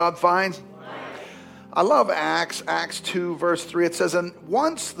God finds. I love Acts 2 verse 3. It says, and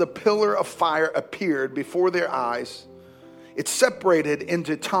once the pillar of fire appeared before their eyes, it separated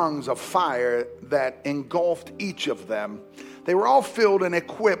into tongues of fire that engulfed each of them. They were all filled and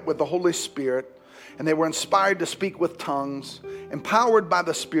equipped with the Holy Spirit, and they were inspired to speak with tongues, empowered by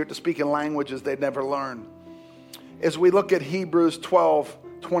the Spirit to speak in languages they'd never learned. As we look at Hebrews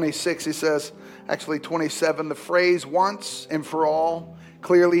 12:26, he says, actually 27, the phrase once and for all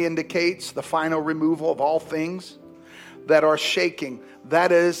clearly indicates the final removal of all things that are shaking.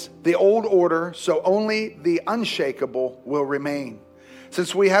 That is the old order, so only the unshakable will remain.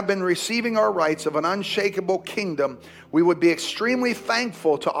 Since we have been receiving our rights of an unshakable kingdom, we would be extremely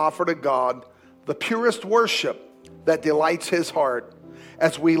thankful to offer to God the purest worship that delights his heart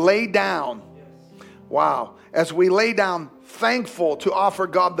as we lay down. As we lay down, thankful to offer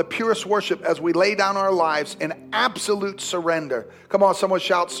God the purest worship as we lay down our lives in absolute surrender. Come on, someone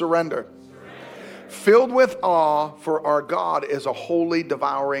shout surrender. Filled with awe, for our God is a holy,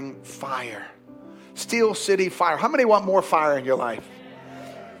 devouring fire. Steel City fire. How many want more fire in your life?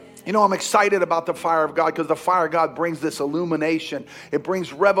 You know, I'm excited about the fire of God because the fire of God brings this illumination. It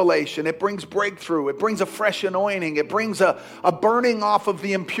brings revelation. It brings breakthrough. It brings a fresh anointing. It brings a burning off of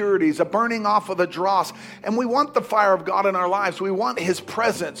the impurities, a burning off of the dross. And we want the fire of God in our lives. We want his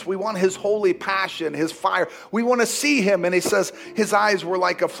presence. We want his holy passion, his fire. We want to see him. And he says his eyes were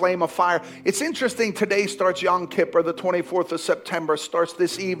like a flame of fire. It's interesting. Today starts Yom Kippur, the 24th of September. Starts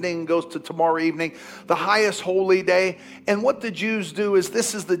this evening, goes to tomorrow evening, the highest holy day. And what the Jews do is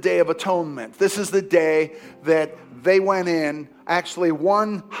this is the Day of Atonement. This is the day that they went in. Actually,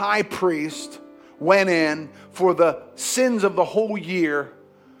 one high priest went in for the sins of the whole year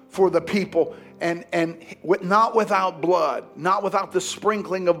for the people, and not without blood, not without the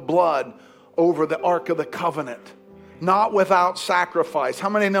sprinkling of blood over the Ark of the Covenant, not without sacrifice. How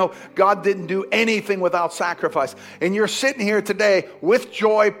many know God didn't do anything without sacrifice? And you're sitting here today with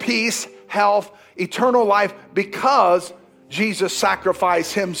joy, peace, health, eternal life because Jesus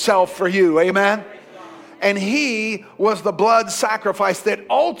sacrificed himself for you. Amen. And he was the blood sacrifice that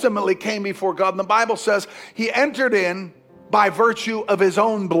ultimately came before God. And the Bible says he entered in by virtue of his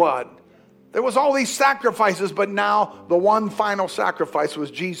own blood. There was all these sacrifices, but now the one final sacrifice was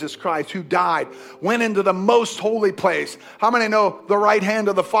Jesus Christ, who died, went into the most holy place. How many know the right hand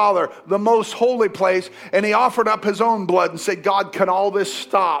of the Father, the most holy place? And he offered up his own blood and said, God, can all this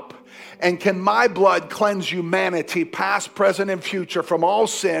stop? And can my blood cleanse humanity, past, present, and future, from all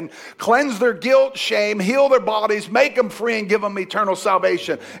sin, cleanse their guilt, shame, heal their bodies, make them free, and give them eternal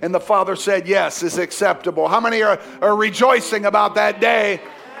salvation? And the Father said, yes, it's acceptable. How many are rejoicing about that day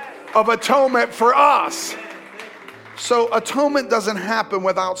of atonement for us? So atonement doesn't happen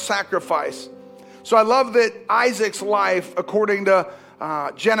without sacrifice. So I love that Isaac's life, according to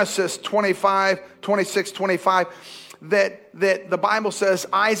Genesis 26:25, that the Bible says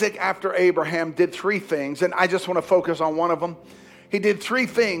Isaac, after Abraham, did three things. And I just want to focus on one of them. He did three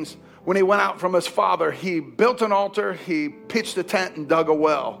things when he went out from his father. He built an altar, he pitched a tent, and dug a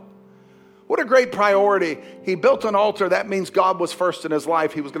well. What a great priority. He built an altar. That means God was first in his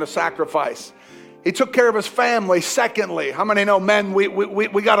life. He was going to sacrifice. He took care of his family. Secondly, how many know, men, we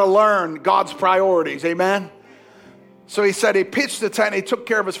got to learn God's priorities. Amen? So he said he pitched the tent, he took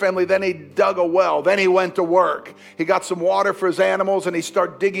care of his family, then he dug a well, then he went to work. He got some water for his animals, and he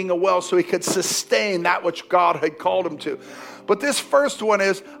started digging a well so he could sustain that which God had called him to. But this first one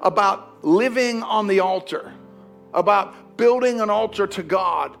is about living on the altar, about building an altar to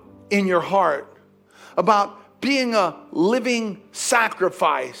God in your heart, about being a living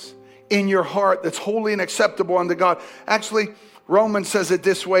sacrifice in your heart that's holy and acceptable unto God. Actually, Romans says it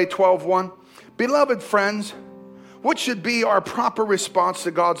this way, 12:1. Beloved friends, what should be our proper response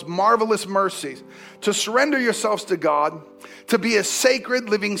to God's marvelous mercies? To surrender yourselves to God, to be a sacred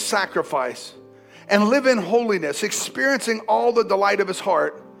living sacrifice, and live in holiness, experiencing all the delight of his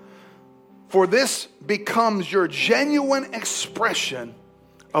heart. For this becomes your genuine expression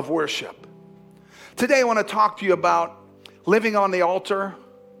of worship. Today I want to talk to you about living on the altar,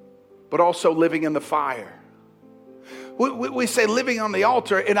 but also living in the fire. We say living on the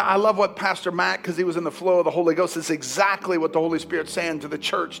altar, and I love what Pastor Matt, because he was in the flow of the Holy Ghost, is exactly what the Holy Spirit's saying to the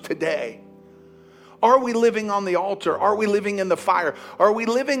church today. Are we living on the altar? Are we living in the fire? Are we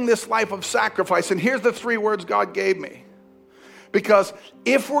living this life of sacrifice? And here's the three words God gave me. Because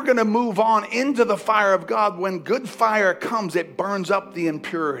if we're going to move on into the fire of God, when good fire comes, it burns up the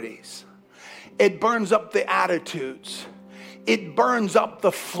impurities. It burns up the attitudes. It burns up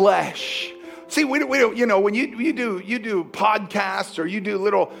the flesh. See, we don't, you know, when you do podcasts or you do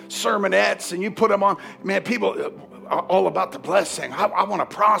little sermonettes and you put them on, man, people, all about the blessing. I want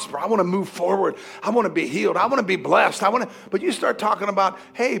to prosper. I want to move forward. I want to be healed. I want to be blessed. But you start talking about,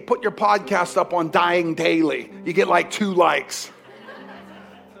 hey, put your podcast up on dying daily. You get like 2 likes.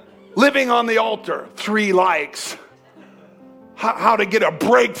 Living on the altar, 3 likes. How to get a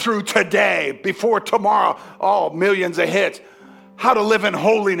breakthrough today before tomorrow. Oh, millions of hits. How to live in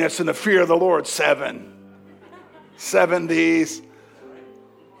holiness and the fear of the Lord, 7. 70s.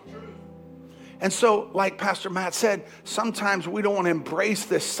 And so, like Pastor Matt said, sometimes we don't want to embrace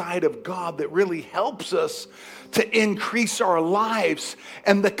this side of God that really helps us to increase our lives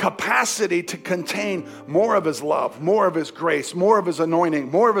and the capacity to contain more of his love, more of his grace, more of his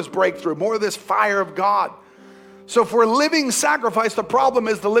anointing, more of his breakthrough, more of this fire of God. So if we're living sacrifice, the problem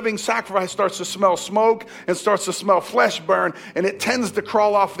is the living sacrifice starts to smell smoke and starts to smell flesh burn, and it tends to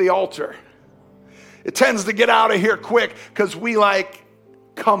crawl off the altar. It tends to get out of here quick because we like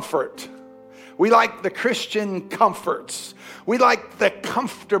comfort. We like the Christian comforts. We like the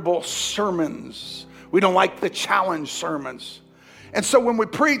comfortable sermons. We don't like the challenge sermons. And so when we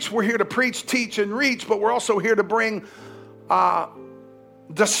preach, we're here to preach, teach, and reach, but we're also here to bring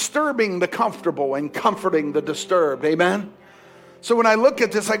disturbing the comfortable and comforting the disturbed. Amen? So when I look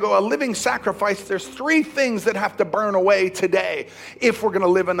at this, I go, a living sacrifice, there's 3 things that have to burn away today if we're going to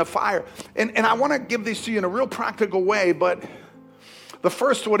live in the fire. And I want to give these to you in a real practical way, but the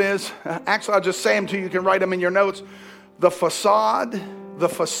first one is, actually I'll just say them to you, you can write them in your notes. The facade, the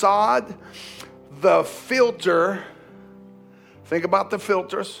filter. Think about the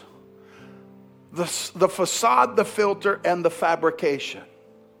filters. The facade, the filter, and the fabrication.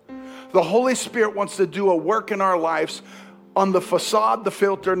 The Holy Spirit wants to do a work in our lives on the facade, the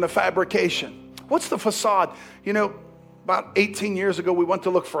filter, and the fabrication. What's the facade? You know, about 18 years ago, we went to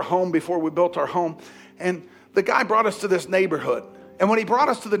look for a home before we built our home. And the guy brought us to this neighborhood. And when he brought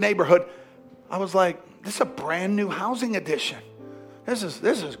us to the neighborhood, I was like, this is a brand new housing addition. This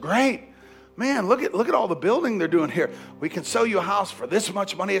is great. Man, look at all the building they're doing here. We can sell you a house for this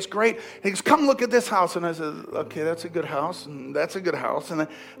much money. It's great. He goes, come look at this house. And I said, okay, that's a good house. And that's a good house. And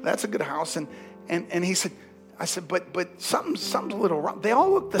that's a good house. And he said, I said, but something's a little wrong. They all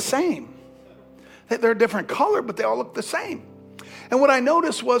look the same. They're a different color, but they all look the same. And what I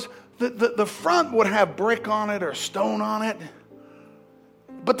noticed was the front would have brick on it or stone on it.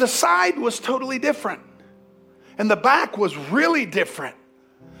 But the side was totally different. And the back was really different.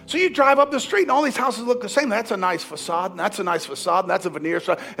 So you drive up the street and all these houses look the same. That's a nice facade, and that's a nice facade, and that's a veneer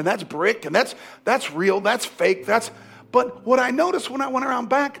facade, and that's brick, and that's real, that's fake, but what I noticed when I went around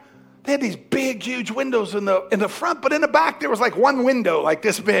back, they had these big, huge windows in the front, but in the back there was like one window like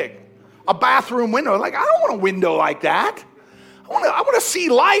this big. A bathroom window. Like, I don't want a window like that. I want to see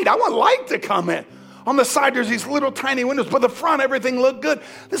light. I want light to come in. On the side, there's these little tiny windows, but the front, everything looked good.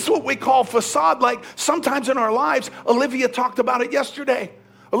 This is what we call facade. Like sometimes in our lives, Olivia talked about it yesterday.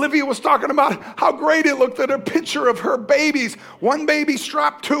 Olivia was talking about how great it looked at a picture of her babies. One baby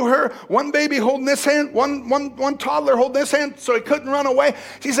strapped to her, one baby holding this hand, one toddler holding this hand so he couldn't run away.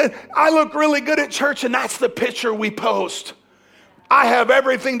 She said, I look really good at church, and that's the picture we post. I have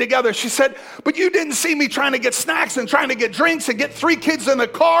everything together. She said, but you didn't see me trying to get snacks and trying to get drinks and get 3 kids in the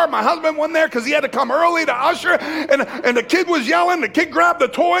car. My husband went there because he had to come early to usher. And the kid was yelling. The kid grabbed the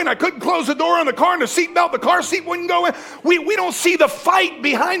toy and I couldn't close the door on the car and the seatbelt, the car seat wouldn't go in. We don't see the fight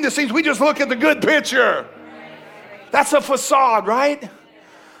behind the scenes. We just look at the good picture. That's a facade, right?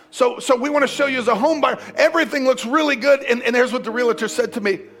 So we want to show you as a home buyer, everything looks really good. And here's what the realtor said to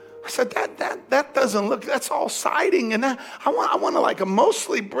me. I said, that doesn't look, that's all siding. And I want like a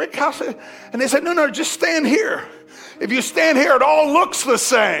mostly brick house. And they said, no, just stand here. If you stand here, it all looks the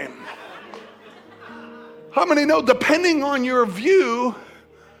same. How many know, depending on your view,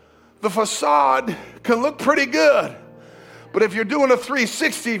 the facade can look pretty good. But if you're doing a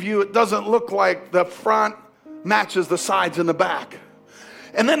 360 view, it doesn't look like the front matches the sides and the back.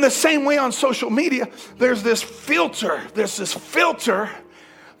 And then the same way on social media, there's this filter.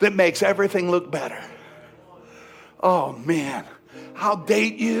 That makes everything look better. Oh man, I'll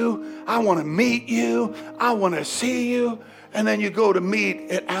date you. I want to meet you. I want to see you. And then you go to meet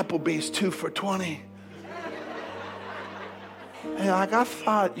at Applebee's 2 for $20. And like, I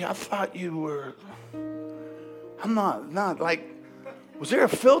thought you were, I'm not like, was there a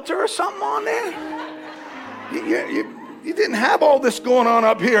filter or something on there? You didn't have all this going on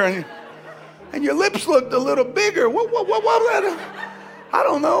up here. And your lips looked a little bigger. What was that? I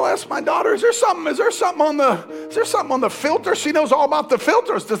don't know. Ask my daughter. Is there something on the filter? She knows all about the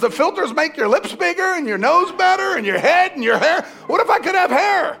filters. Does the filters make your lips bigger and your nose better and your head and your hair? What if I could have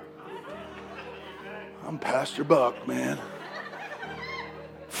hair? I'm Pastor Buck, man.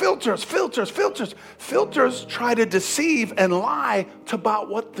 Filters. Filters try to deceive and lie about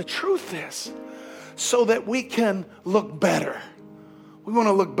what the truth is so that we can look better. We want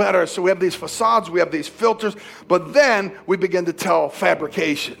to look better, so we have these facades, we have these filters, but then we begin to tell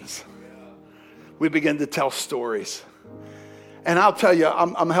fabrications. We begin to tell stories. And I'll tell you,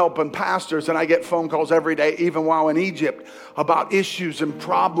 I'm helping pastors, and I get phone calls every day, even while in Egypt, about issues and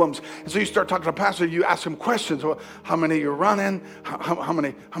problems. And so you start talking to a pastor, you ask them questions. Well, how many are you running? How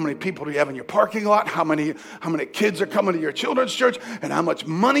many people do you have in your parking lot? How many kids are coming to your children's church? And how much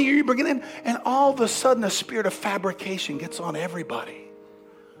money are you bringing in? And all of a sudden, the spirit of fabrication gets on everybody.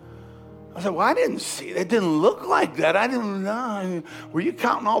 I said, well, I didn't see it. It didn't look like that. I didn't know. Were you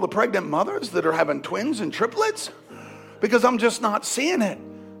counting all the pregnant mothers that are having twins and triplets? Because I'm just not seeing it.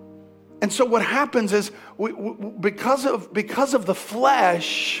 And so what happens is, because of the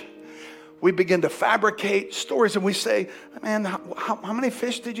flesh, we begin to fabricate stories. And we say, man, how many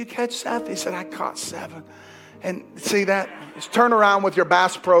fish did you catch, Seth? He said, I caught 7. And see that? Just turn around with your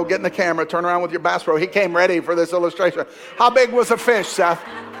Bass Pro. Get in the camera. Turn around with your Bass Pro. He came ready for this illustration. How big was a fish, Seth?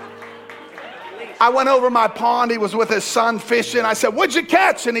 I went over my pond. He was with his son fishing. I said, what'd you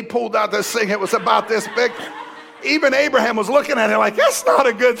catch? And he pulled out this thing. It was about this big. Even Abraham was looking at it like, that's not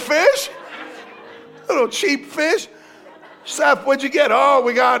a good fish. Little cheap fish. Seth, what'd you get? Oh,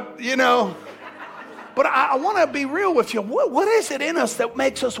 we got, But I want to be real with you. What is it in us that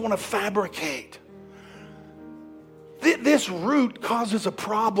makes us want to fabricate? This root causes a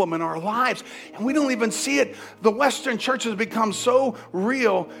problem in our lives, and we don't even see it. The Western church has become so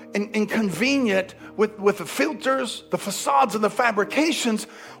real and convenient with the filters, the facades, and the fabrications.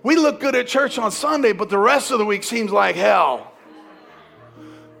 We look good at church on Sunday, but the rest of the week seems like hell.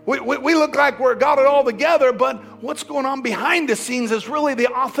 We look like we're got it all together, but what's going on behind the scenes is really the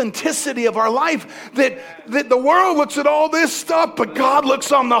authenticity of our life. That the world looks at all this stuff, but God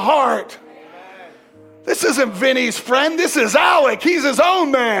looks on the heart. This isn't Vinny's friend. This is Alec. He's his own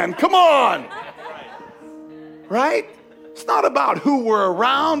man. Come on. Right? It's not about who we're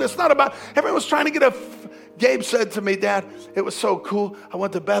around. It's not about, everyone's trying to get Gabe said to me, Dad, it was so cool. I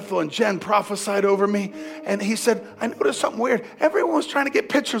went to Bethel and Jen prophesied over me. And he said, I noticed something weird. Everyone was trying to get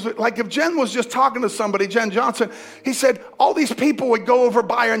pictures. Like if Jen was just talking to somebody, Jen Johnson, he said, all these people would go over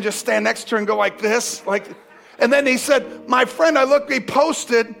by her and just stand next to her and go like this. And then he said, my friend, he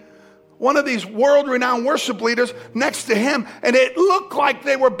posted one of these world-renowned worship leaders next to him, and it looked like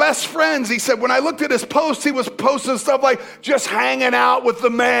they were best friends. He said, when I looked at his post, he was posting stuff like just hanging out with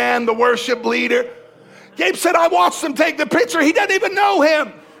the man, the worship leader. Gabe said, I watched him take the picture. He doesn't even know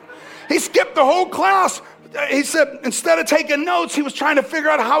him. He skipped the whole class. He said, instead of taking notes, he was trying to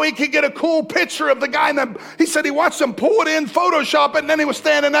figure out how he could get a cool picture of the guy. And then he said he watched him pull it in, Photoshop it, and then he was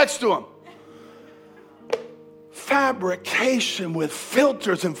standing next to him. Fabrication with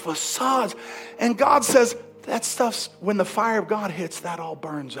filters and facades. And God says, that stuff's, when the fire of God hits, that all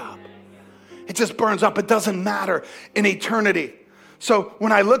burns up. It just burns up. It doesn't matter in eternity. So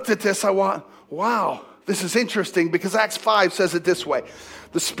when I looked at this, I went, wow, this is interesting, because Acts 5 says it this way.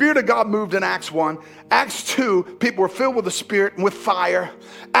 The Spirit of God moved in Acts 1. Acts 2, people were filled with the Spirit and with fire.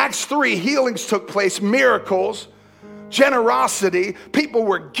 Acts 3, healings took place, miracles, generosity. People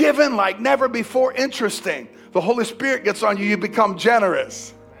were given like never before. Interesting. The Holy Spirit gets on you, you become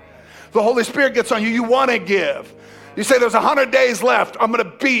generous. The Holy Spirit gets on you, you want to give. You say there's 100 days left. I'm going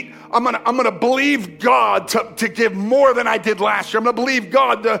to believe God to give more than I did last year. I'm going to believe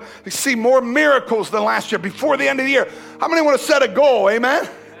God to see more miracles than last year before the end of the year. How many want to set a goal? Amen.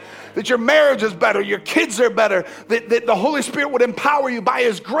 That your marriage is better, your kids are better, that the Holy Spirit would empower you by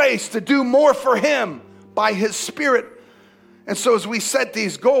His grace to do more for Him by His Spirit. And so as we set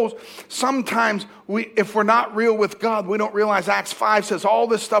these goals, sometimes if we're not real with God, we don't realize Acts 5 says all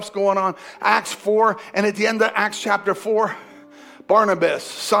this stuff's going on. Acts 4, and at the end of Acts chapter 4, Barnabas,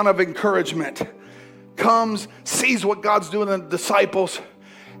 son of encouragement, comes, sees what God's doing in the disciples,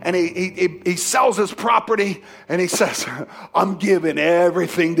 and he sells his property, and he says, I'm giving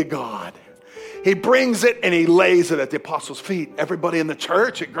everything to God. He brings it and he lays it at the apostles' feet. Everybody in the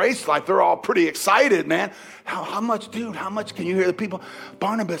church at Grace Life, they're all pretty excited, man. How much, dude? How much? Can you hear the people?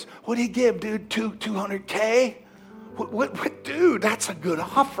 Barnabas, what did he give, dude? 200K? What, dude, that's a good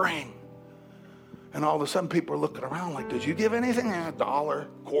offering. And all of a sudden people are looking around like, did you give anything? $1,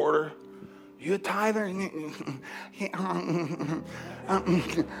 $quarter. You a tither? You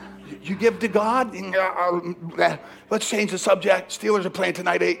give to God? Let's change the subject. Steelers are playing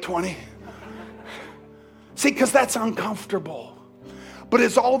tonight, 8:20. See, because that's uncomfortable. But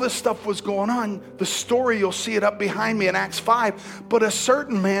as all this stuff was going on, the story, you'll see it up behind me in Acts 5. But a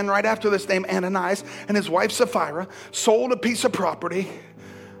certain man right after this named Ananias and his wife Sapphira sold a piece of property.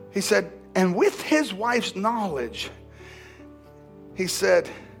 He said, and with his wife's knowledge, he said,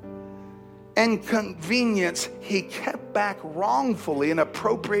 and convenience, he kept back wrongfully and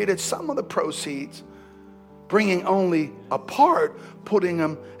appropriated some of the proceeds, bringing only a part, putting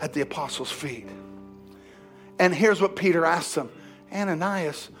them at the apostles' feet. And here's what Peter asked him,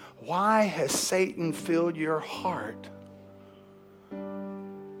 Ananias, why has Satan filled your heart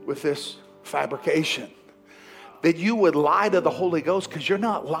with this fabrication? That you would lie to the Holy Ghost, because you're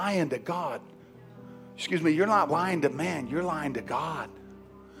not lying to God. Excuse me, you're not lying to man, you're lying to God.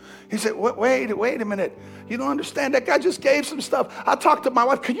 He said, wait a minute. You don't understand. That guy just gave some stuff. I talked to my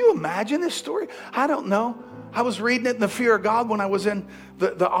wife. Can you imagine this story? I don't know. I was reading it in the fear of God when I was in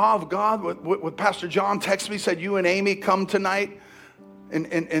the awe of God. With Pastor John texted me, said, you and Amy come tonight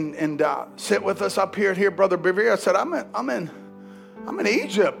and sit with us up here, Brother Bevere. I said, I'm in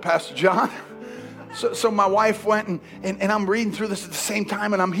Egypt, Pastor John. So my wife went and I'm reading through this at the same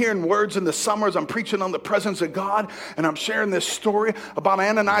time, and I'm hearing words in the summers. I'm preaching on the presence of God, and I'm sharing this story about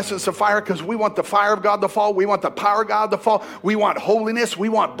Ananias and Sapphira, because we want the fire of God to fall. We want the power of God to fall. We want holiness. We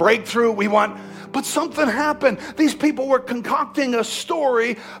want breakthrough. But something happened. These people were concocting a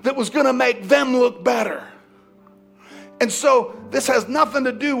story that was going to make them look better. And so this has nothing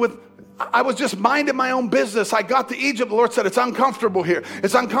to do with, I was just minding my own business. I got to Egypt. The Lord said, it's uncomfortable here.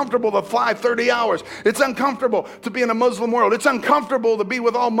 It's uncomfortable to fly 30 hours. It's uncomfortable to be in a Muslim world. It's uncomfortable to be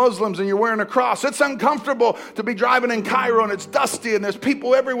with all Muslims and you're wearing a cross. It's uncomfortable to be driving in Cairo and it's dusty and there's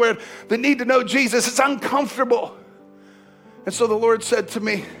people everywhere that need to know Jesus. It's uncomfortable. And so the Lord said to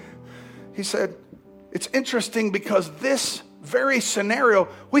me, he said, it's interesting because this very scenario,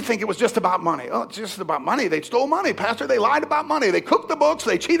 we think it was just about money. Oh, it's just about money. They stole money, Pastor. They lied about money. They cooked the books.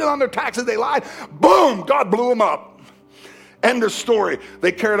 They cheated on their taxes. They lied. Boom, God blew them up. End of story.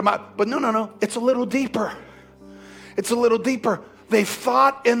 They carried them out. But no. It's a little deeper. It's a little deeper. They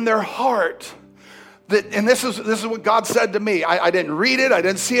thought in their heart that, and this is what God said to me. I didn't read it. I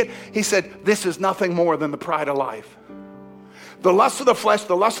didn't see it. He said, this is nothing more than the pride of life. The lust of the flesh,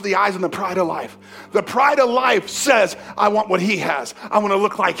 the lust of the eyes, and the pride of life. The pride of life says, I want what he has. I want to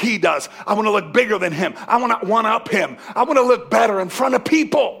look like he does. I want to look bigger than him. I want to one-up him. I want to look better in front of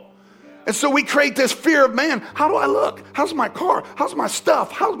people. And so we create this fear of man. How do I look? How's my car? How's my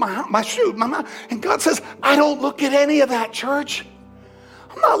stuff? How's my shoe? And God says, I don't look at any of that, church.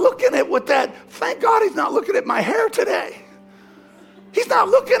 I'm not looking at what that. Thank God he's not looking at my hair today. He's not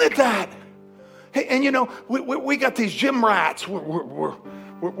looking at that. Hey, and you know, we got these gym rats.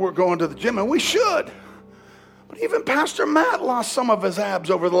 We're going to the gym, and we should. But even Pastor Matt lost some of his abs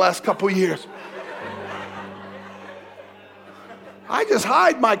over the last couple years. I just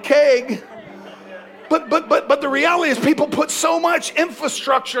hide my keg. But the reality is people put so much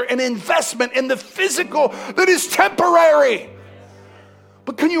infrastructure and investment in the physical that is temporary.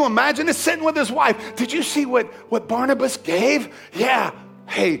 But can you imagine this sitting with his wife? Did you see what Barnabas gave? Yeah.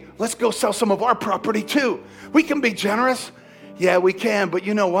 Hey, let's go sell some of our property too. We can be generous. Yeah, we can. But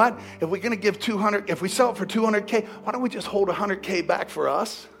you know what? If we're going to give 200, if we sell it for 200K, why don't we just hold 100K back for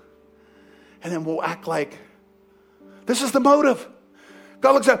us? And then we'll act like, this is the motive.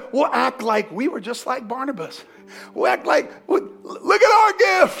 God looks at, we'll act like we were just like Barnabas. We'll act like, look at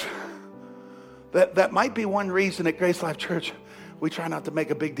our gift. That might be one reason at Grace Life Church, we try not to make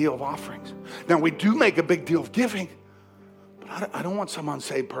a big deal of offerings. Now, we do make a big deal of giving. I don't want some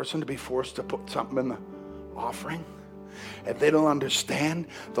unsaved person to be forced to put something in the offering. If they don't understand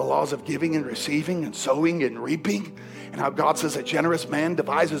the laws of giving and receiving and sowing and reaping, and how God says a generous man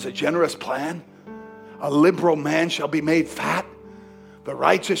devises a generous plan, a liberal man shall be made fat, the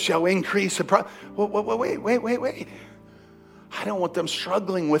righteous shall increase. Wait. I don't want them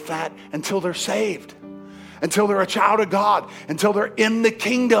struggling with that until they're saved, until they're a child of God, until they're in the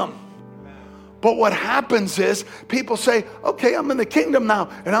kingdom. But what happens is people say, okay, I'm in the kingdom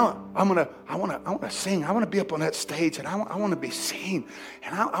now, and I want to sing. I want to be up on that stage, and I want to be seen.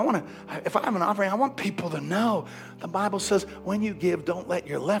 And I want to, if I have an offering, I want people to know. The Bible says, when you give, don't let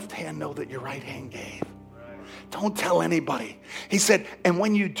your left hand know that your right hand gave. Don't tell anybody. He said, and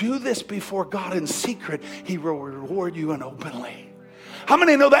when you do this before God in secret, he will reward you in openly. How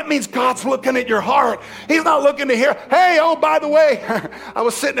many know that means God's looking at your heart? He's not looking to hear, hey, oh, by the way, I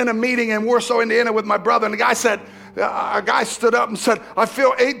was sitting in a meeting in Warsaw, Indiana with my brother, and the guy said, a guy stood up and said, I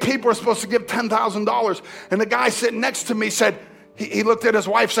feel 8 people are supposed to give $10,000. And the guy sitting next to me said, he looked at his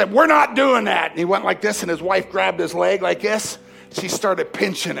wife, said, we're not doing that. And he went like this, and his wife grabbed his leg like this. She started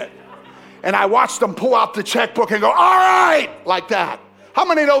pinching it. And I watched him pull out the checkbook and go, all right, like that. How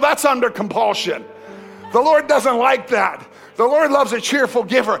many know that's under compulsion? The Lord doesn't like that. The Lord loves a cheerful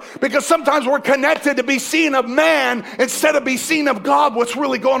giver, because sometimes we're connected to be seen of man instead of be seen of God, what's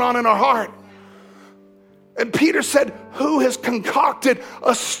really going on in our heart. And Peter said, who has concocted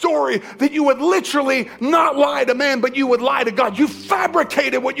a story that you would literally not lie to man, but you would lie to God? You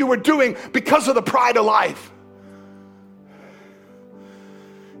fabricated what you were doing because of the pride of life.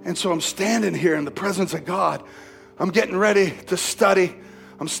 And so I'm standing here in the presence of God. I'm getting ready to study.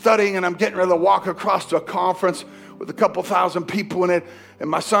 I'm studying and I'm getting ready to walk across to a conference with a couple thousand people in it. And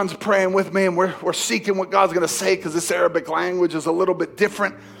my son's praying with me, and we're seeking what God's going to say, because this Arabic language is a little bit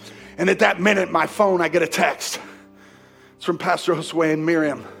different. And at that minute, my phone, I get a text. It's from Pastor Josue and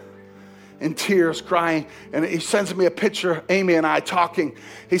Miriam, in tears, crying. And he sends me a picture, Amy and I talking.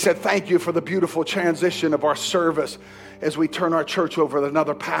 He said, thank you for the beautiful transition of our service as we turn our church over to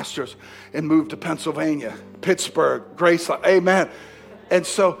another pastors and move to Pennsylvania, Pittsburgh, Graceland. Amen. And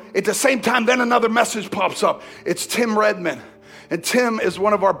so at the same time, then another message pops up. It's Tim Redmond. And Tim is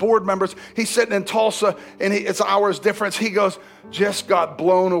one of our board members. He's sitting in Tulsa, and it's hours difference. He goes, just got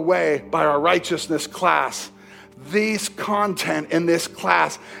blown away by our righteousness class. This content in this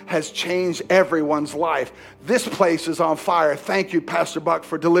class has changed everyone's life. This place is on fire. Thank you, Pastor Buck,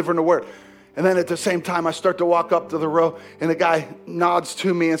 for delivering the word. And then at the same time, I start to walk up to the row, and the guy nods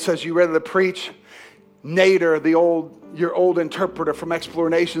to me and says, you ready to preach? Nader, your old interpreter from Explore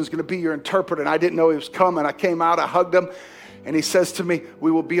Nation, is going to be your interpreter. And I didn't know he was coming. I came out, I hugged him. And he says to me,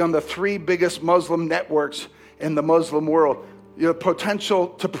 we will be on the 3 biggest Muslim networks in the Muslim world. Your potential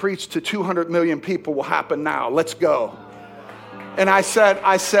to preach to 200 million people will happen now. Let's go. And I said,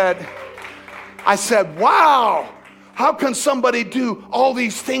 wow, how can somebody do all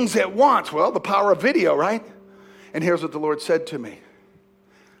these things at once? Well, the power of video, right? And here's what the Lord said to me.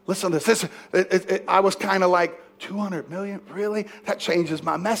 Listen to this. I was kind of like, 200 million? Really? That changes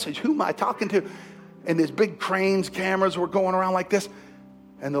my message. Who am I talking to? And these big cranes, cameras were going around like this.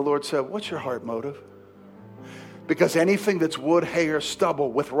 And the Lord said, what's your heart motive? Because anything that's wood, hay, or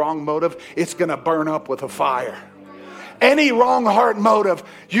stubble with wrong motive, it's going to burn up with a fire. Any wrong heart motive,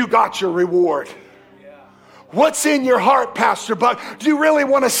 you got your reward. What's in your heart, Pastor Buck? Do you really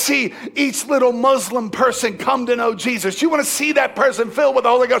want to see each little Muslim person come to know Jesus? Do you want to see that person filled with the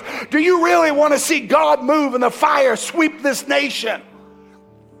Holy Ghost? Do you really want to see God move and the fire sweep this nation?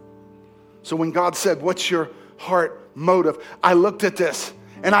 So when God said, what's your heart motive? I looked at this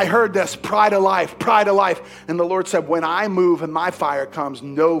and I heard this, pride of life, pride of life. And the Lord said, when I move and my fire comes,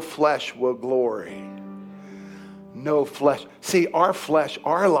 no flesh will glory. No flesh. See, our flesh,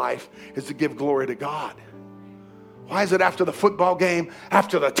 our life is to give glory to God. Why is it after the football game,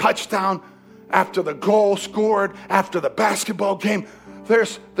 after the touchdown, after the goal scored, after the basketball game,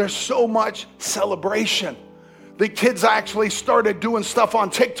 there's so much celebration. The kids actually started doing stuff on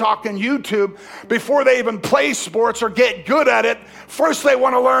TikTok and YouTube before they even play sports or get good at it. First, they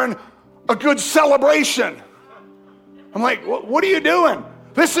want to learn a good celebration. I'm like, what are you doing?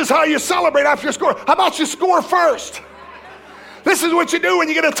 This is how you celebrate after you score. How about you score first? This is what you do when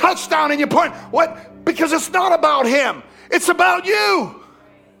you get a touchdown and you point. What? Because it's not about him. It's about you.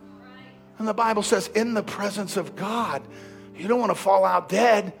 And the Bible says, in the presence of God, you don't want to fall out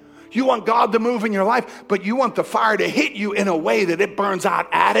dead. You want God to move in your life, but you want the fire to hit you in a way that it burns out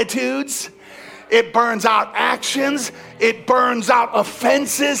attitudes, it burns out actions, it burns out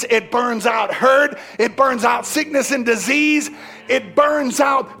offenses, it burns out hurt, it burns out sickness and disease, it burns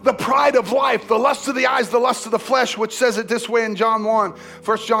out the pride of life, the lust of the eyes, the lust of the flesh, which says it this way in John 1,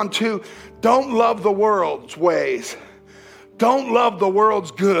 1 John 2, don't love the world's ways. Don't love the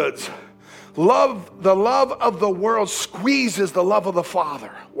world's goods. The love of the world squeezes the love of the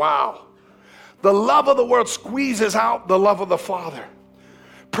Father. Wow. The love of the world squeezes out the love of the Father.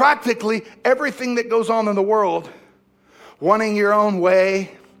 Practically everything that goes on in the world, wanting your own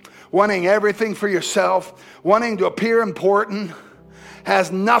way, wanting everything for yourself, wanting to appear important,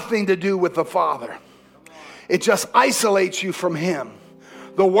 has nothing to do with the Father. It just isolates you from Him.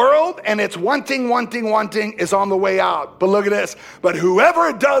 The world and its wanting is on the way out. But look at this. But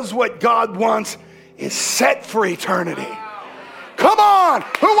whoever does what God wants is set for eternity. Come on.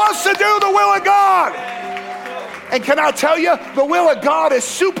 Who wants to do the will of God? And can I tell you, the will of God is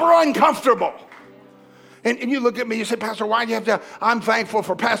super uncomfortable. And you look at me, you say, Pastor, why do you have to? I'm thankful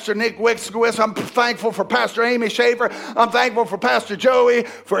for Pastor Nick Wickskowitz. I'm thankful for Pastor Amy Schaefer. I'm thankful for Pastor Joey,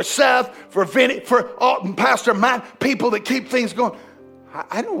 for Seth, for Vinny, for Pastor Matt, people that keep things going.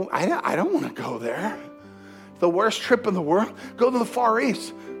 I don't want to go there. The worst trip in the world. Go to the Far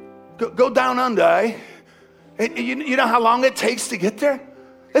East. Go down under. Eh? You know how long it takes to get there?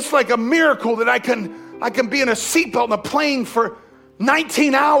 It's like a miracle that I can be in a seatbelt in a plane for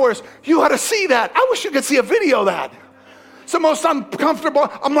 19 hours. You ought to see that. I wish you could see a video of that. It's the most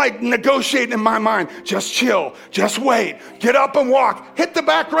uncomfortable. I'm like negotiating in my mind. Just chill. Just wait. Get up and walk. Hit the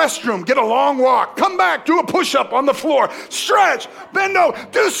back restroom. Get a long walk. Come back. Do a push-up on the floor. Stretch. Bend over.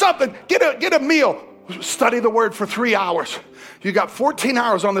 Do something. Get a meal. Study the word for 3 hours. You got 14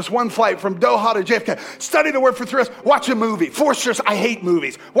 hours on this one flight from Doha to JFK. Study the word for 3 hours. Watch a movie. Force yourself. I hate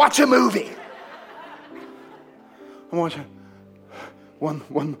movies. Watch a movie. I'm watching.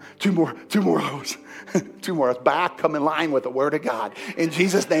 Two more hours. 2 more hours. Back, come in line with the word of God. In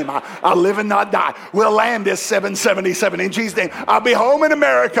Jesus' name, I'll live and not die. We'll land this 777. In Jesus' name, I'll be home in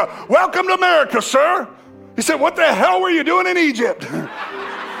America. Welcome to America, sir. He said, what the hell were you doing in Egypt?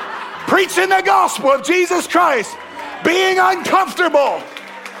 Preaching the gospel of Jesus Christ. Being uncomfortable.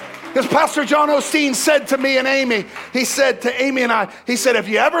 Because Pastor John Osteen said to me and Amy, he said to Amy and I, he said, if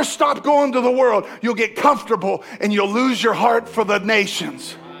you ever stop going to the world, you'll get comfortable and you'll lose your heart for the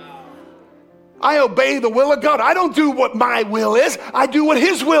nations. I obey the will of God. I don't do what my will is. I do what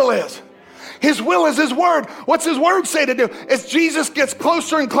his will is. His will is his word. What's his word say to do? As Jesus gets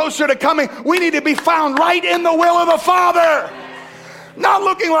closer and closer to coming, we need to be found right in the will of the Father. Not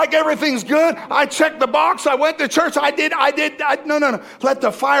looking like everything's good. I checked the box. I went to church. No. Let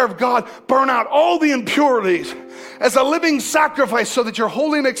the fire of God burn out all the impurities as a living sacrifice so that you're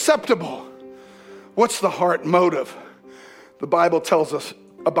holy and acceptable. What's the heart motive? The Bible tells us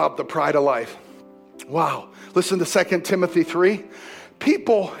about the pride of life. Wow. Listen to 2 Timothy 3.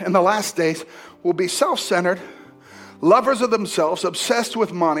 People in the last days will be self-centered, lovers of themselves, obsessed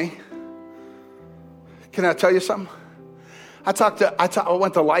with money. Can I tell you something? I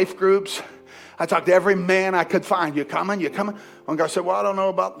went to life groups. I talked to every man I could find. You coming? One guy said, well, I don't know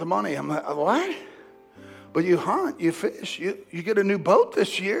about the money. I'm like, what? But you hunt, you fish, you get a new boat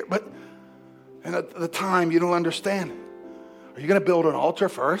this year. And at the time, you don't understand. Are you going to build an altar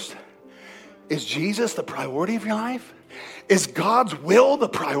first? Is Jesus the priority of your life? Is God's will the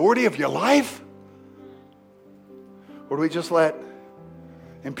priority of your life? Or do we just let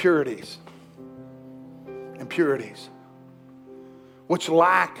impurities, which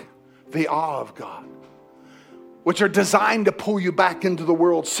lack the awe of God, which are designed to pull you back into the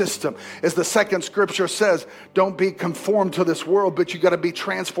world system? As the second scripture says, don't be conformed to this world, but you got to be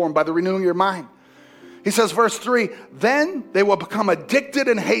transformed by the renewing of your mind. He says, verse 3, then they will become addicted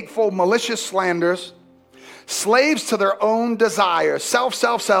and hateful, malicious slanders, slaves to their own desires,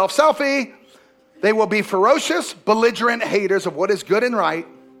 selfie. They will be ferocious, belligerent haters of what is good and right.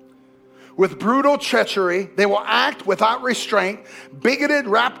 With brutal treachery, they will act without restraint, bigoted,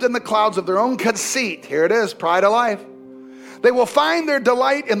 wrapped in the clouds of their own conceit. Here it is, pride of life. They will find their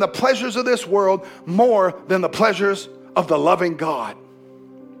delight in the pleasures of this world more than the pleasures of the loving God.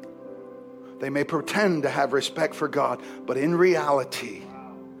 They may pretend to have respect for God, but in reality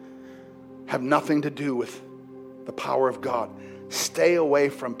have nothing to do with the power of God. Stay away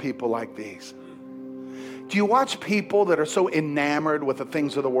from people like these. Do you watch people that are so enamored with the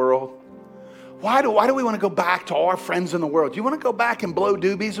things of the world? Why do we want to go back to our friends in the world? Do you want to go back and blow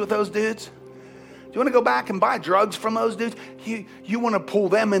doobies with those dudes? Do you want to go back and buy drugs from those dudes? You want to pull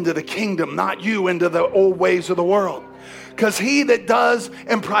them into the kingdom, not you into the old ways of the world. Because he that does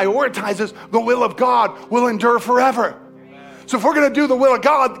and prioritizes the will of God will endure forever. So if we're going to do the will of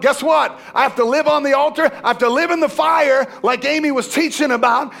God, guess what? I have to live on the altar. I have to live in the fire like Amy was teaching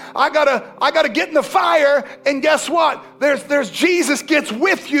about. I gotta get in the fire, and guess what? There's Jesus gets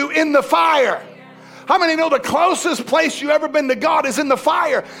with you in the fire. How many know the closest place you ever been to God is in the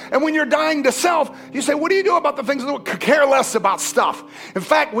fire? And when you're dying to self, you say, what do you do about the things that care less about stuff? In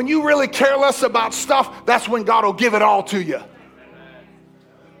fact, when you really care less about stuff, that's when God will give it all to you.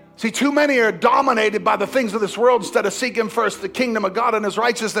 See, too many are dominated by the things of this world instead of seeking first the kingdom of God and his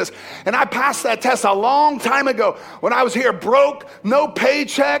righteousness. And I passed that test a long time ago when I was here broke, no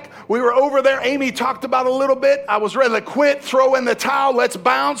paycheck. We were over there. Amy talked about a little bit. I was ready to quit, throw in the towel, let's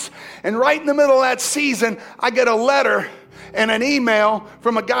bounce. And right in the middle of that season, I get a letter and an email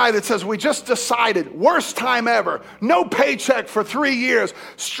from a guy that says, we just decided, worst time ever, no paycheck for 3 years,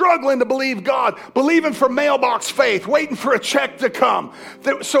 struggling to believe God, believing for mailbox faith, waiting for a check to come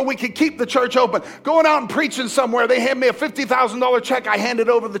so we could keep the church open. Going out and preaching somewhere, they hand me a $50,000 check. I hand it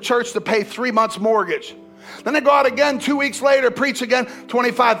over to the church to pay 3 months mortgage. Then I go out again 2 weeks later, preach again,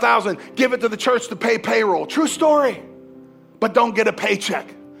 $25,000, give it to the church to pay payroll. True story. But don't get a paycheck.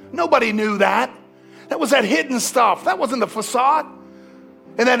 Nobody knew that. That was that hidden stuff. That wasn't the facade.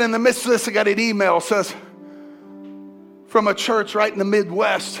 And then in the midst of this, I got an email that says, from a church right in the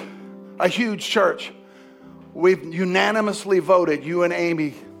Midwest, a huge church. We've unanimously voted, you and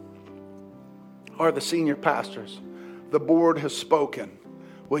Amy are the senior pastors. The board has spoken.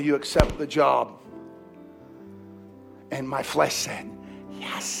 Will you accept the job? And my flesh said,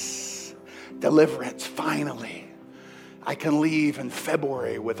 yes, deliverance, finally. I can leave in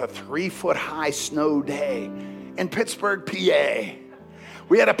February with a 3-foot-high snow day in Pittsburgh, PA.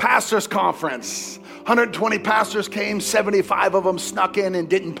 We had a pastor's conference. 120 pastors came, 75 of them snuck in and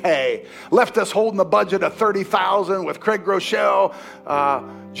didn't pay. Left us holding a budget of $30,000 with Craig Groeschel,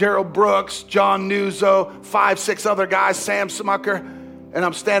 Gerald Brooks, John Nuzzo, 5-6 other guys, Sam Smucker. And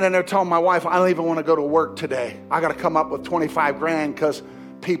I'm standing there telling my wife, I don't even want to go to work today. I got to come up with 25 grand because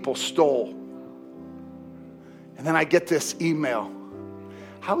people stole. And then I get this email.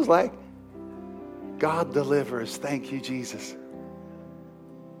 I was like, God delivers. Thank you, Jesus.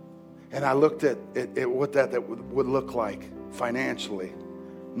 And I looked at what that would look like financially,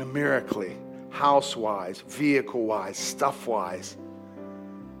 numerically, house-wise, vehicle-wise, stuff-wise.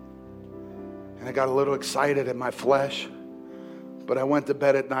 And I got a little excited in my flesh. But I went to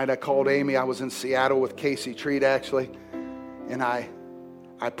bed at night. I called Amy. I was in Seattle with Casey Treat, actually. And I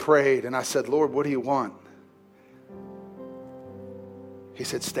prayed, and I said, Lord, what do you want? He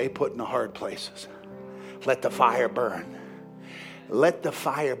said, stay put in the hard places. Let the fire burn. Let the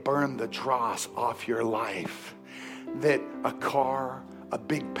fire burn the dross off your life. That a car, a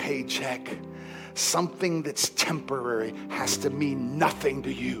big paycheck, something that's temporary has to mean nothing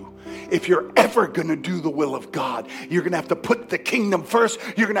to you. If you're ever going to do the will of God, you're going to have to put the kingdom first.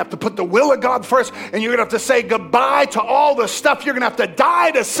 You're going to have to put the will of God first. And you're going to have to say goodbye to all the stuff. You're going to have to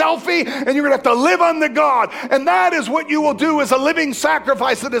die to selfie. And you're going to have to live unto God. And that is what you will do as a living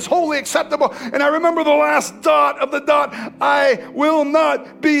sacrifice that is wholly acceptable. And I remember the last dot of the dot. I will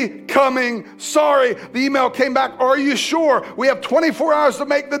not be coming. Sorry. The email came back. Are you sure? We have 24 hours to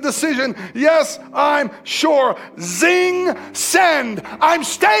make the decision. Yes, I'm sure. Zing, send. I'm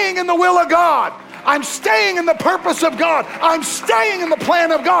staying in the will of God. I'm staying in the purpose of God. I'm staying in the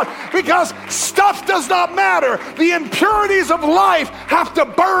plan of God because stuff does not matter. The impurities of life have to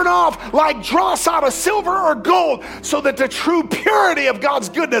burn off like dross out of silver or gold so that the true purity of God's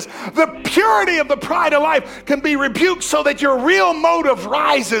goodness, the purity of the pride of life can be rebuked so that your real motive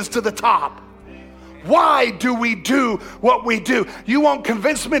rises to the top. Why do we do what we do? You won't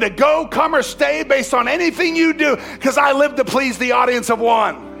convince me to go, come, or stay based on anything you do because I live to please the audience of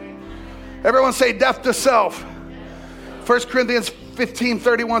one. Everyone say death to self. 1 Corinthians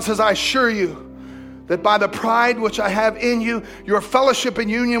 15:31 says, I assure you that by the pride which I have in you, your fellowship and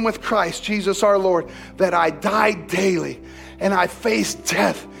union with Christ, Jesus our Lord, that I die daily and I face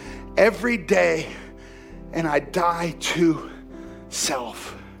death every day and I die to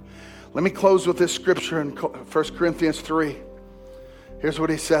self. Let me close with this scripture in 1 Corinthians 3. Here's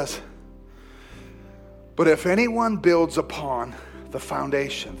what he says. But if anyone builds upon the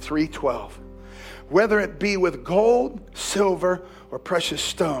foundation, 3:12, whether it be with gold, silver, or precious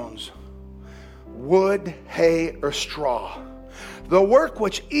stones, wood, hay, or straw, the work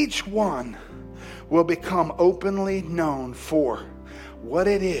which each one will become openly known for what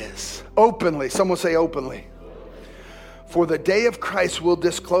it is. Openly, someone say openly. For the day of Christ will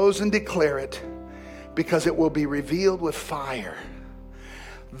disclose and declare it, because it will be revealed with fire.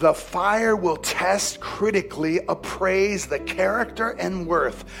 The fire will test, critically appraise the character and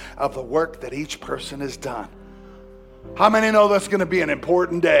worth of the work that each person has done. How many know that's going to be an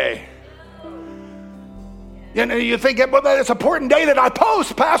important day? You know, you think, well, it's an important day that I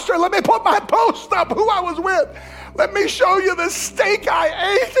post, Pastor. Let me put my post up, who I was with. Let me show you the steak I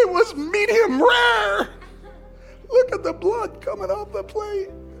ate. It was medium rare. Look at the blood coming off the plate.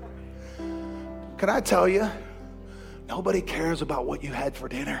 Can I tell you, nobody cares about what you had for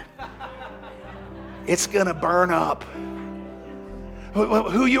dinner. It's going to burn up.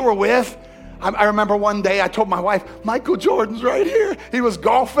 Who you were with? I remember one day I told my wife, Michael Jordan's right here. He was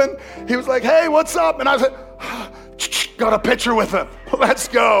golfing. He was like, hey, what's up? And I said, got a picture with him. Let's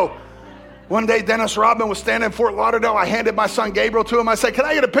go. One day, Dennis Rodman was standing in Fort Lauderdale. I handed my son Gabriel to him. I said, can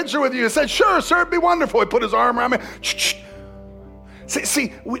I get a picture with you? He said, sure, sir, it'd be wonderful. He put his arm around me.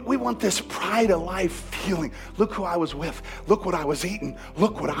 See, we want this pride of life feeling. Look who I was with. Look what I was eating.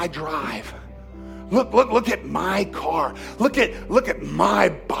 Look what I drive. Look at my car. Look at my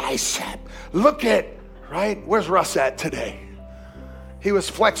bicep. Look at, right? Where's Russ at today? He was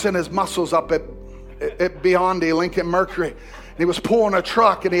flexing his muscles up at Beyondy, Lincoln Mercury. He was pulling a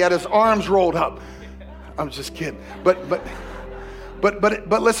truck and he had his arms rolled up. I'm just kidding. But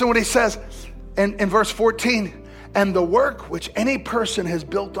listen what he says in verse 14. And the work which any person has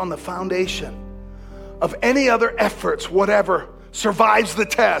built on the foundation of any other efforts, whatever, survives the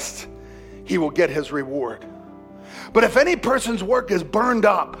test, he will get his reward. But if any person's work is burned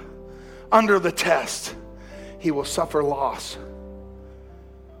up under the test, he will suffer loss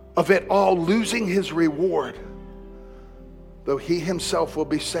of it all, losing his reward though he himself will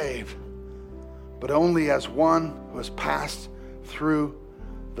be saved, but only as one who has passed through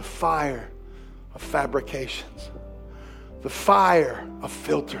the fire of fabrications, the fire of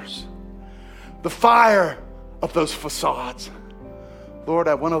filters, the fire of those facades. Lord,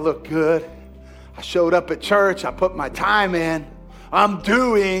 I want to look good. I showed up at church. I put my time in. I'm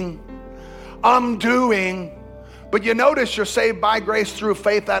doing. But you notice you're saved by grace through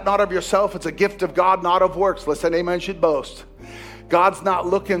faith, that not of yourself. It's a gift of God, not of works. Listen, amen should boast. God's not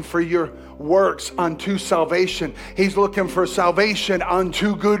looking for your works unto salvation. He's looking for salvation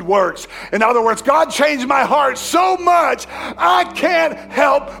unto good works. In other words, God changed my heart so much, I can't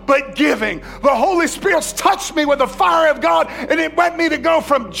help but giving. The Holy Spirit's touched me with the fire of God, and it went me to go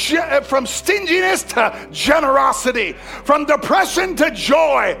from stinginess to generosity, from depression to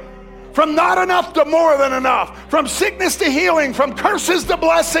joy, from not enough to more than enough, from sickness to healing, from curses to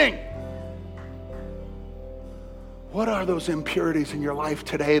blessing. What are those impurities in your life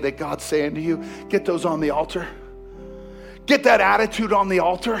today that God's saying to you? Get those on the altar. Get that attitude on the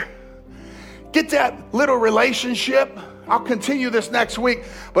altar. Get that little relationship. I'll continue this next week,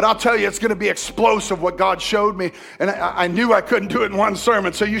 but I'll tell you, it's going to be explosive what God showed me. And I knew I couldn't do it in one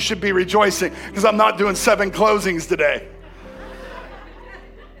sermon, so you should be rejoicing because I'm not doing 7 closings today.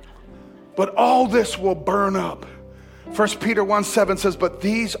 But all this will burn up. 1 Peter 1:7 says, but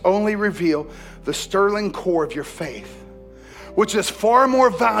these only reveal the sterling core of your faith, which is far more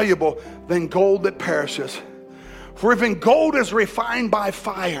valuable than gold that perishes. For even gold is refined by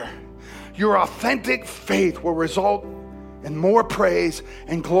fire, your authentic faith will result in more praise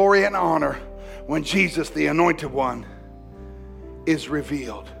and glory and honor when Jesus, the Anointed One, is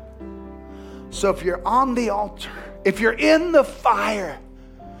revealed. So if you're on the altar, if you're in the fire,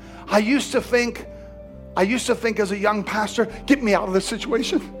 I used to think as a young pastor, get me out of this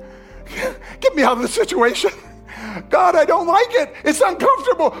situation. Get me out of this situation. God, I don't like it. It's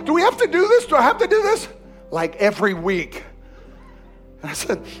uncomfortable. Do we have to do this? Do I have to do this? Like every week. And I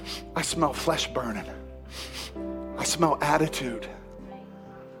said, I smell flesh burning. I smell attitude.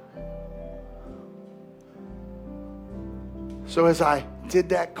 So as I did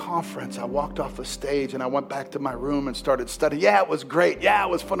that conference, I walked off the stage and I went back to my room and started studying. Yeah, it was great. Yeah, it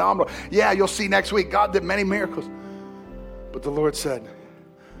was phenomenal. Yeah, you'll see next week. God did many miracles. But the Lord said,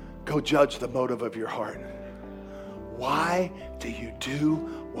 go judge the motive of your heart. Why do you do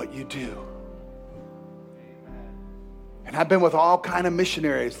what you do? And I've been with all kind of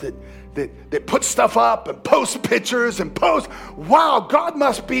missionaries that put stuff up and post pictures and post. Wow, God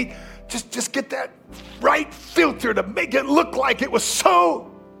must be, just get that right filter to make it look like it was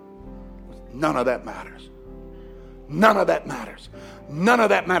so. None of that matters. None of that matters. None of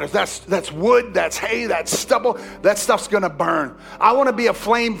that matters. That's wood, that's hay, that's stubble. That stuff's going to burn. I want to be a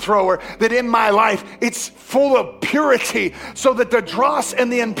flamethrower that in my life, it's full of purity so that the dross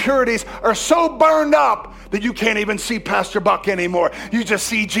and the impurities are so burned up that you can't even see Pastor Buck anymore. You just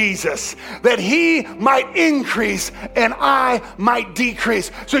see Jesus. That he might increase and I might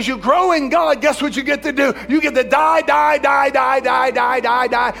decrease. So as you grow in God, guess what you get to do? You get to die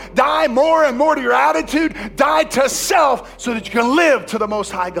more and more to your attitude, die to self so that you can live to the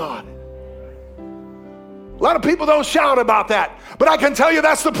Most High God. A lot of people don't shout about that, but I can tell you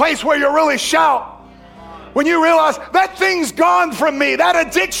that's the place where you really shout. When you realize that thing's gone from me, that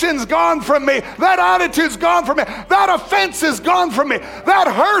addiction's gone from me, that attitude's gone from me, that offense is gone from me, that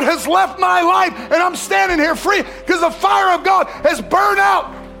hurt has left my life, and I'm standing here free because the fire of God has burned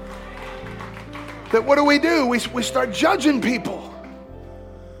out. That what do? We start judging people.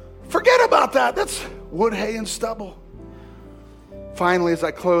 Forget about that. That's wood, hay, and stubble. Finally, as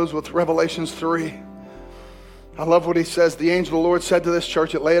I close with Revelations 3, I love what he says. The angel of the Lord said to this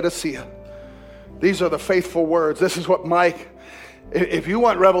church at Laodicea, these are the faithful words. This is what Mike, if you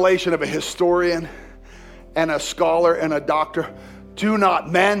want revelation of a historian and a scholar and a doctor, do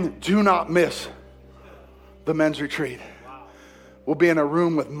not miss the men's retreat. We'll be in a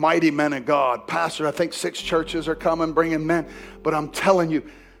room with mighty men of God. Pastor, I think 6 churches are coming, bringing men. But I'm telling you,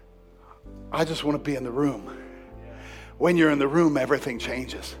 I just want to be in the room. When you're in the room, everything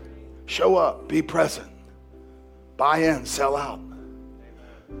changes. Show up, be present, buy in, sell out.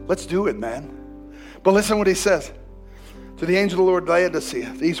 Let's do it, man. But listen what he says. To the angel of the Lord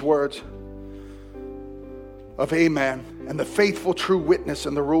Laodicea, these words of Amen, and the faithful true witness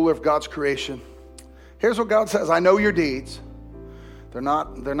and the ruler of God's creation. Here's what God says. I know your deeds. They're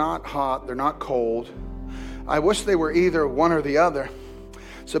not hot, they're not cold. I wish they were either one or the other.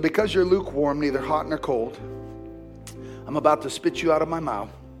 So because you're lukewarm, neither hot nor cold, I'm about to spit you out of my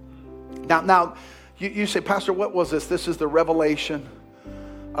mouth. Now you say, Pastor, what was this? This is the revelation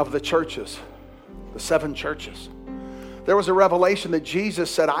of the churches. The 7 churches. There was a revelation that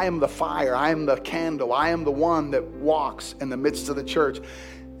Jesus said, I am the fire, I am the candle, I am the one that walks in the midst of the church.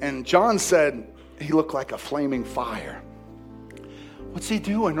 And John said he looked like a flaming fire. What's he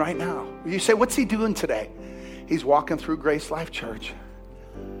doing right now? You say, what's he doing today? He's walking through Grace Life Church,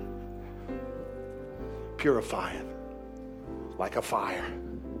 purifying like a fire.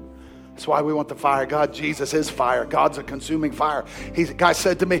 That's why we want the fire. God, Jesus is fire. God's a consuming fire. The guy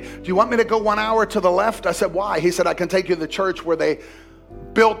said to me, do you want me to go 1 hour to the left? I said, why? He said, I can take you to the church where they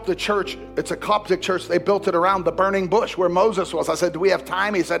built the church. It's a Coptic church. They built it around the burning bush where Moses was. I said, do we have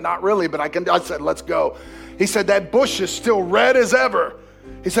time? He said, not really, but I said, let's go. He said, that bush is still red as ever.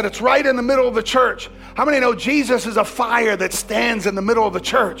 He said, it's right in the middle of the church. How many know Jesus is a fire that stands in the middle of the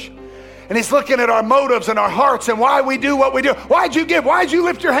church? And he's looking at our motives and our hearts and why we do what we do. Why'd you give? Why'd you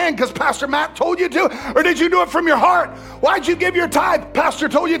lift your hand? Because Pastor Matt told you to? Or did you do it from your heart? Why'd you give your tithe? Pastor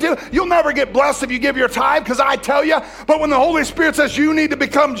told you to? You'll never get blessed if you give your tithe, because I tell you. But when the Holy Spirit says you need to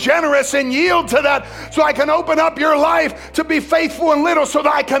become generous and yield to that so I can open up your life to be faithful in little so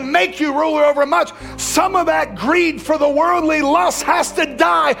that I can make you ruler over much, some of that greed for the worldly lust has to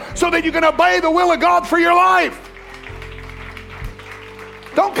die so that you can obey the will of God for your life.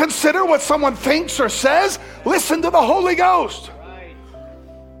 Don't consider what someone thinks or says. Listen to the Holy Ghost. Right.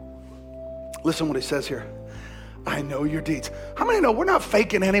 Listen what he says here. I know your deeds. How many know we're not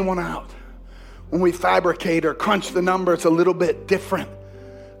faking anyone out? When we fabricate or crunch the numbers a little bit different,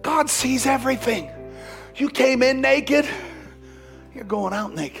 God sees everything. You came in naked, you're going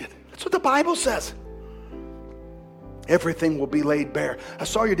out naked. That's what the Bible says. Everything will be laid bare. I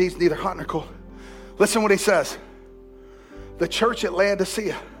saw your deeds, neither hot nor cold. Listen what he says. The church at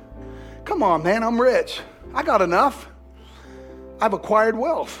Laodicea. Come on, man, I'm rich. I got enough. I've acquired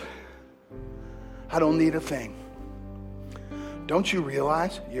wealth. I don't need a thing. Don't you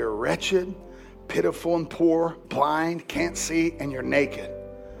realize you're wretched, pitiful and poor, blind, can't see, and you're naked?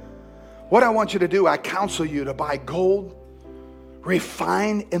 What I want you to do, I counsel you to buy gold,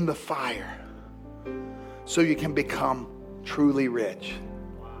 refined in the fire, so you can become truly rich.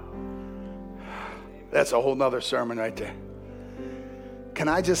 That's a whole nother sermon right there. Can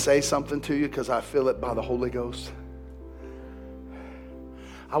I just say something to you because I feel it by the Holy Ghost?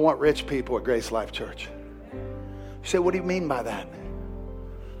 I want rich people at Grace Life Church. You say, what do you mean by that?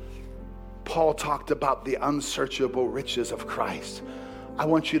 Paul talked about the unsearchable riches of Christ. I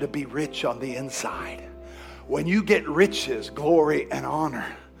want you to be rich on the inside. When you get riches, glory, and honor,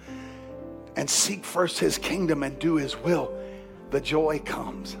 and seek first his kingdom and do his will, the joy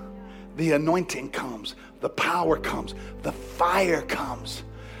comes, the anointing comes, the power comes, the fire comes.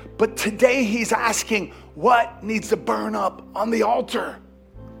 But today he's asking, what needs to burn up on the altar?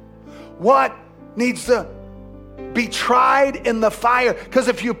 What needs to be tried in the fire? Because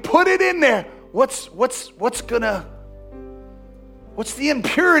if you put it in there, what's the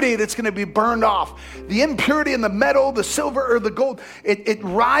impurity that's going to be burned off? The impurity in the metal, the silver, or the gold, it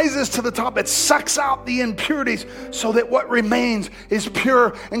rises to the top. It sucks out the impurities so that what remains is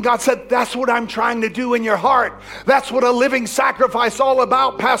pure. And God said, that's what I'm trying to do in your heart. That's what a living sacrifice is all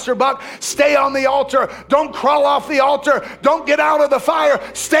about, Pastor Buck. Stay on the altar. Don't crawl off the altar. Don't get out of the fire.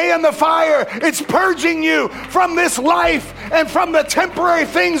 Stay in the fire. It's purging you from this life and from the temporary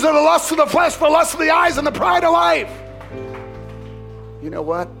things of the lust of the flesh, the lust of the eyes, and the pride of life. You know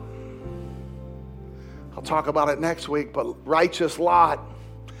what? I'll talk about it next week, but righteous Lot,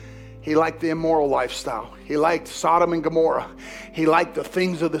 he liked the immoral lifestyle. He liked Sodom and Gomorrah. He liked the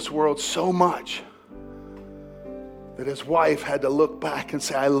things of this world so much that his wife had to look back and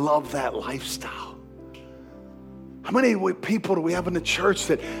say, I love that lifestyle. How many people do we have in the church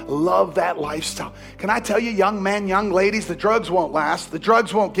that love that lifestyle? Can I tell you, young men, young ladies, the drugs won't last. The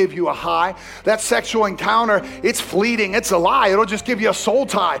drugs won't give you a high. That sexual encounter, it's fleeting. It's a lie. It'll just give you a soul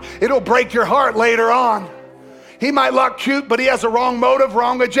tie. It'll break your heart later on. He might look cute, but he has a wrong motive,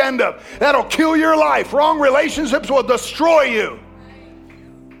 wrong agenda. That'll kill your life. Wrong relationships will destroy you.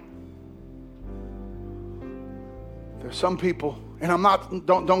 There's some people, and I'm not,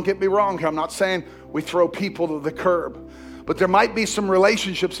 don't get me wrong here. I'm not saying we throw people to the curb. But there might be some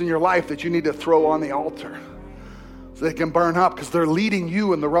relationships in your life that you need to throw on the altar so they can burn up because they're leading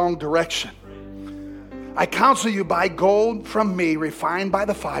you in the wrong direction. I counsel you, buy gold from me, refined by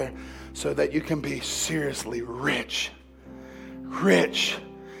the fire, so that you can be seriously rich. Rich.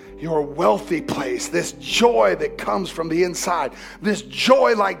 Your wealthy place. This joy that comes from the inside. This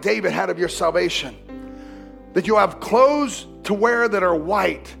joy like David had of your salvation. That you have clothes to wear that are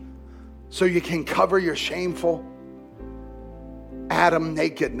white, so you can cover your shameful Adam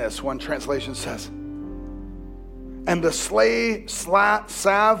nakedness, one translation says. And the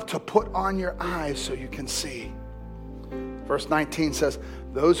salve to put on your eyes so you can see. Verse 19 says,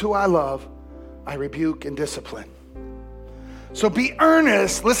 those who I love, I rebuke and discipline. So be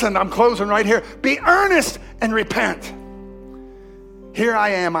earnest. Listen, I'm closing right here. Be earnest and repent. Here I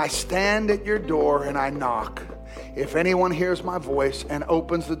am. I stand at your door and I knock. If anyone hears my voice and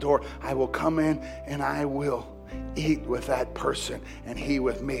opens the door, I will come in and I will eat with that person and he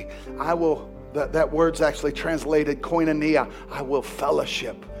with me. I will, that word's actually translated koinonia. I will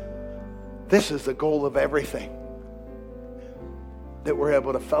fellowship. This is the goal of everything. That we're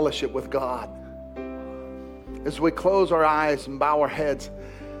able to fellowship with God. As we close our eyes and bow our heads,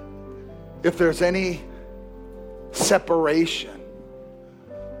 if there's any separation,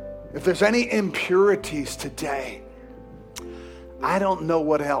 if there's any impurities today, I don't know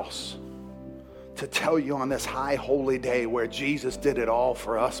what else to tell you on this high holy day where Jesus did it all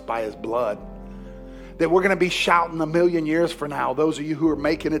for us by his blood. That we're going to be shouting a million years from now, those of you who are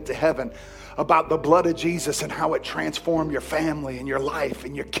making it to heaven, about the blood of Jesus and how it transformed your family and your life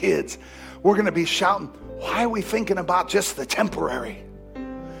and your kids. We're going to be shouting, why are we thinking about just the temporary?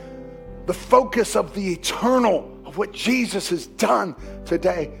 The focus of the eternal, of what Jesus has done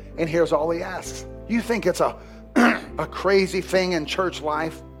today. And here's all he asks. You think it's a crazy thing in church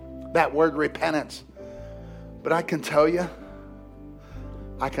life, that word repentance. But I can tell you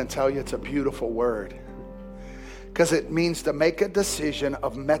it's a beautiful word. Because it means to make a decision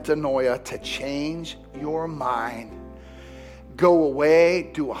of metanoia, to change your mind. Go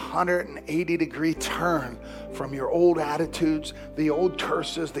away, do a 180-degree turn from your old attitudes, the old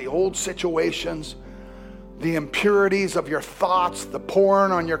curses, the old situations, the impurities of your thoughts, the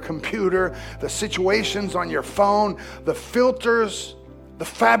porn on your computer, the situations on your phone, the filters, the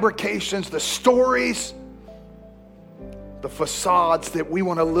fabrications, the stories, the facades that we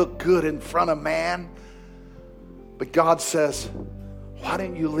want to look good in front of man. But God says, why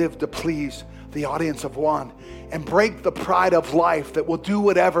don't you live to please the audience of one and break the pride of life that will do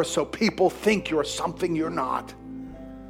whatever so people think you're something you're not.